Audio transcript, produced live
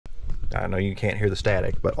I know you can't hear the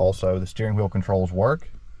static, but also the steering wheel controls work.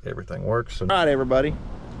 Everything works. So, all right, everybody.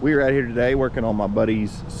 We are out here today working on my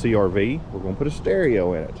buddy's CRV. We're going to put a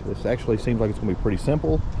stereo in it. This actually seems like it's going to be pretty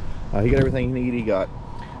simple. He got everything he needed. He got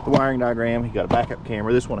the wiring diagram. He got a backup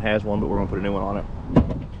camera. This one has one, but we're going to put a new one on it.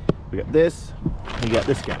 We got this. We got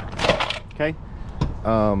this guy. Okay.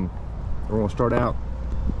 We're going to start out.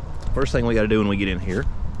 First thing we got to do when we get in here,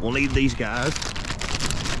 we'll need these guys.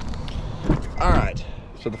 All right.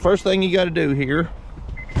 So the first thing you got to do here,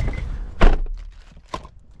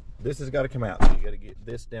 this has got to come out. So you got to get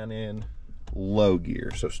this down in low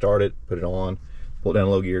gear. So start it, put it on, pull it down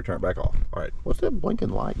low gear, turn it back off. All right. What's that blinking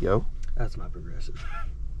light, yo? That's my progressive.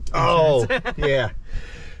 Oh, yeah.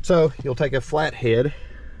 So you'll take a flat head.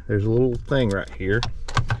 There's a little thing right here.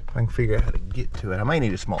 I can figure out how to get to it. I may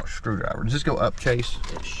need a smaller screwdriver. Does this go up, Chase?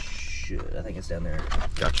 It should. I think it's down there.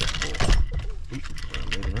 Gotcha.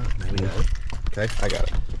 Maybe not. Maybe not. Okay, I got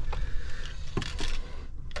it.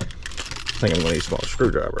 I think I'm gonna need a smaller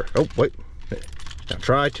screwdriver. Oh, wait. Now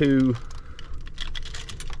try to...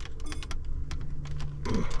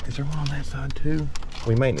 Is there one on that side too?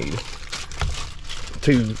 We may need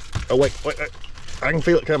to... Oh, wait. I can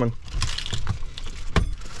feel it coming.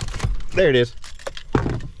 There it is.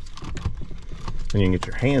 And you can get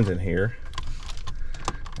your hands in here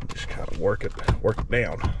and just kind of work it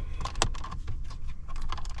down.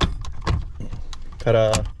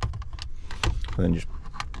 Ta-da! And then just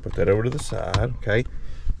put that over to the side. Okay.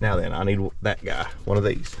 Now then, I need that guy, one of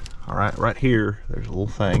these. All right, right here, there's a little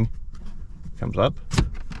thing. Comes up.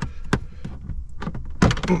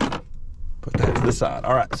 Put that to the side.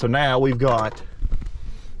 All right, so now we've got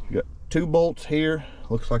two bolts here.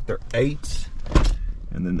 Looks like they're 8s.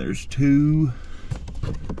 And then there's two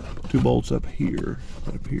bolts up here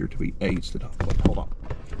that appear to be 8s. Wait, hold on.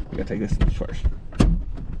 We gotta take this first.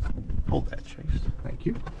 Hold that, Chase. Thank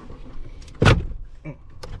you.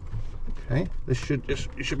 Okay, this should just,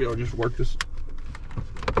 you should be able to just work this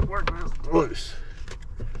loose.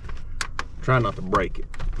 Try not to break it.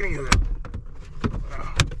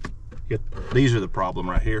 These are the problem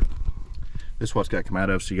right here. This is what's got to come out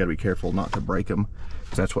of, so you got to be careful not to break them,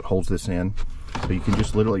 because that's what holds this in. So you can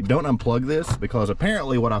just literally, don't unplug this, because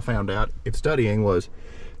apparently what I found out in studying was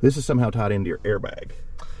this is somehow tied into your airbag.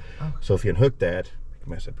 Oh. So if you unhook that, you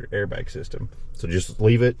can mess up your airbag system. So just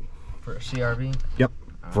leave it. For a CRV? Yep.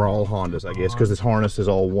 For all Hondas, I guess, because this harness is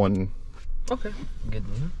all one. Okay. Good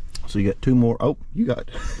to know. So you got two more. Oh, you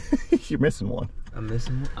got, you're missing one. I'm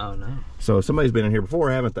missing one? Oh, no. So somebody's been in here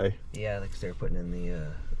before, haven't they? Yeah, like they're putting in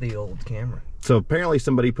the old camera. So apparently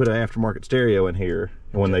somebody put an aftermarket stereo in here,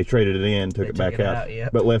 and when they traded it in, took it back out.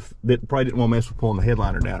 Yep. But probably didn't want to mess with pulling the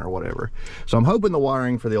headliner down or whatever. So I'm hoping the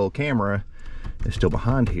wiring for the old camera is still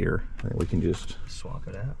behind here, and we can just swap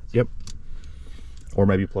it out. Yep. Or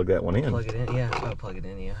maybe plug that one in. Plug it in, yeah. I'll plug it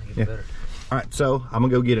in, yeah. Even better. All right, so I'm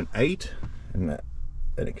gonna go get an 8 and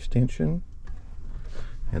an extension,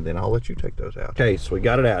 and then I'll let you take those out. Okay, so we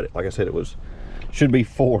got it out. Like I said, should be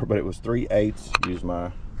 4, but it was 3/8. Use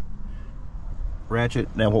my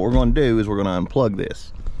ratchet. Now what we're going to do is we're going to unplug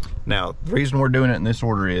this. Now the reason we're doing it in this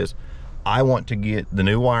order is I want to get the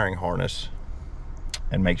new wiring harness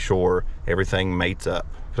and make sure everything mates up,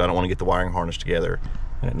 because I don't want to get the wiring harness together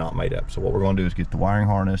and it not made up. So what we're going to do is get the wiring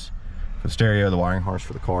harness for the stereo, the wiring harness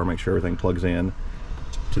for the car, make sure everything plugs in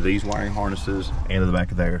to these wiring harnesses and to the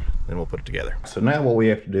back of there, then we'll put it together. So now what we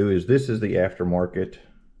have to do is, this is the aftermarket,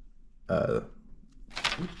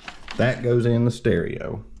 that goes in the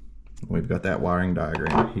stereo. We've got that wiring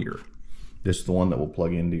diagram here. This is the one that will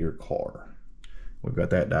plug into your car. We've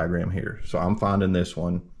got that diagram here. So I'm finding this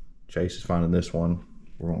one, Chase is finding this one.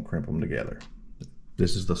 We're gonna crimp them together.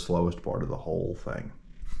 This is the slowest part of the whole thing.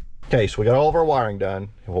 Okay, so we got all of our wiring done,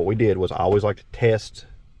 and what we did was I always like to test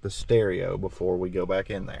the stereo before we go back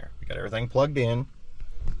in there. We got everything plugged in.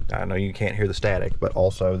 I know you can't hear the static, but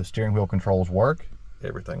also the steering wheel controls work.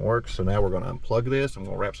 Everything works. So now we're going to unplug this. I'm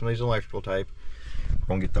going to wrap some of these electrical tape. We're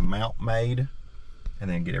going to get the mount made and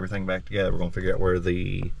then get everything back together. We're going to figure out where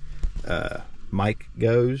the mic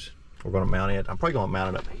goes. We're going to mount it. I'm probably going to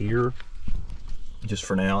mount it up here just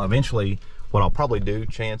for now. Eventually, what I'll probably do,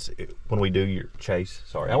 Chance, when we do your Chase,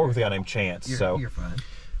 sorry, I work with a guy named Chance. You're fine.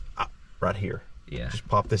 Right here. Yeah. Just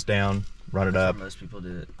pop this down, run it up. Most people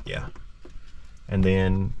do it. Yeah. And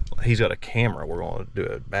then he's got a camera. We're going to do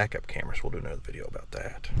a backup camera, so we'll do another video about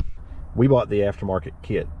that. We bought the aftermarket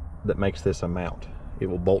kit that makes this a mount. It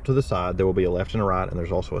will bolt to the side. There will be a left and a right, and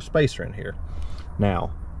there's also a spacer in here.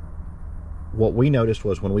 Now, what we noticed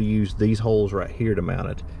was when we used these holes right here to mount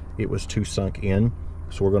it, it was too sunk in.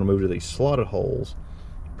 So we're going to move to these slotted holes,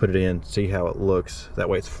 put it in, see how it looks. That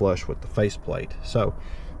way it's flush with the faceplate. So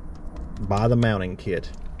buy the mounting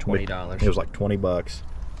kit. $20. It was like 20 bucks.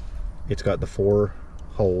 It's got the 4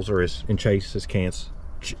 holes, or is in Chase's case,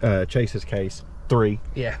 3.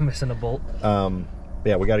 Yeah, missing a bolt.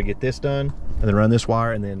 Yeah, we got to get this done and then run this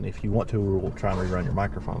wire, and then if you want to, we'll try and rerun your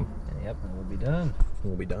microphone. Yep, and we'll be done.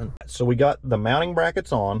 We'll be done. So we got the mounting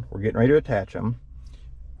brackets on. We're getting ready to attach them.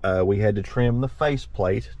 We had to trim the face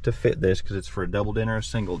plate to fit this because it's for a double din or a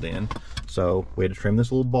single din. So we had to trim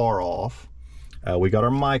this little bar off. We got our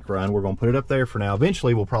mic run. We're going to put it up there for now.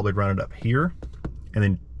 Eventually, we'll probably run it up here. And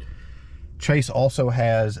then Chase also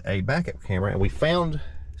has a backup camera, and we found,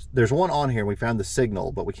 there's one on here, and we found the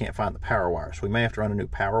signal, but we can't find the power wire. So we may have to run a new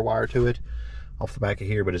power wire to it off the back of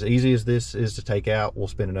here. But as easy as this is to take out, we'll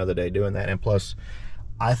spend another day doing that. And plus,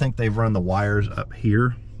 I think they've run the wires up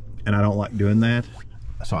here, and I don't like doing that.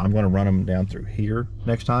 So I'm going to run them down through here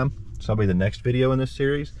next time. So that'll be the next video in this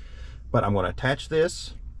series. But I'm going to attach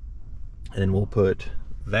this, and then we'll put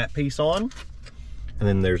that piece on. And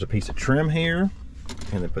then there's a piece of trim here.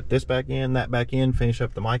 And then put this back in, that back in, finish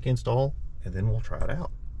up the mic install, and then we'll try it out.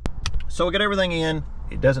 So we got everything in.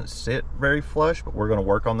 It doesn't sit very flush, but we're going to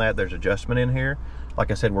work on that. There's adjustment in here.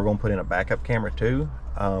 Like I said, we're going to put in a backup camera too,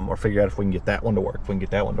 or figure out if we can get that one to work, if we can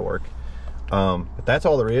get that one to work. But that's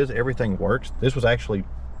all there is. Everything works. This was actually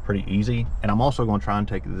pretty easy. And I'm also going to try and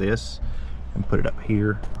take this and put it up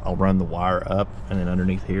here. I'll run the wire up and then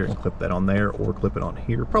underneath here and clip that on there, or clip it on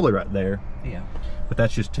here, probably right there. Yeah. But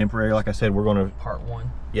that's just temporary. Like I said, we're going to... Part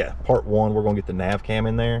 1. Yeah, part 1, we're going to get the nav cam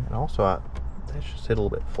in there. And also, that should sit a little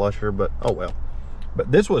bit flusher, but oh well.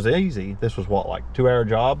 But this was easy. This was what, like 2-hour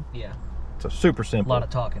job? Yeah. So super simple. A lot of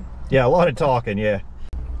talking. Yeah, a lot of talking, yeah.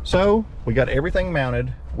 So we got everything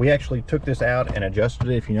mounted. We actually took this out and adjusted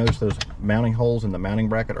it. If you notice, those mounting holes in the mounting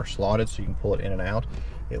bracket are slotted so you can pull it in and out.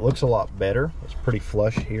 It looks a lot better. It's pretty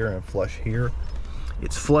flush here and flush here.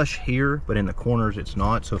 It's flush here, but in the corners it's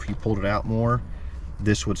not. So if you pulled it out more,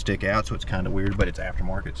 this would stick out. So it's kind of weird, but it's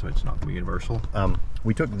aftermarket, so it's not gonna be universal.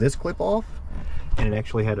 We took this clip off, and it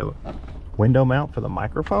actually had a window mount for the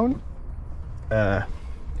microphone.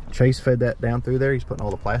 Chase fed that down through there. He's putting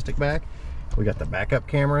all the plastic back. We got the backup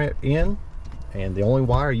camera in, and the only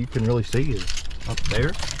wire you can really see is up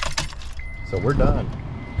there. So we're done.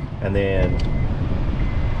 And then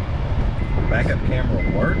the backup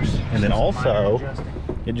camera works. And then also,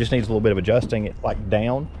 it just needs a little bit of adjusting it like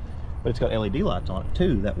down, but it's got LED lights on it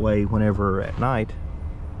too. That way, whenever at night.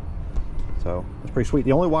 So it's pretty sweet.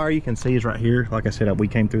 The only wire you can see is right here. Like I said, we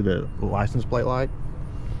came through the license plate light.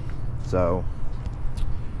 So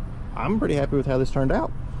I'm pretty happy with how this turned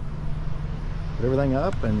out. Put everything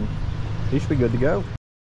up, and you should be good to go.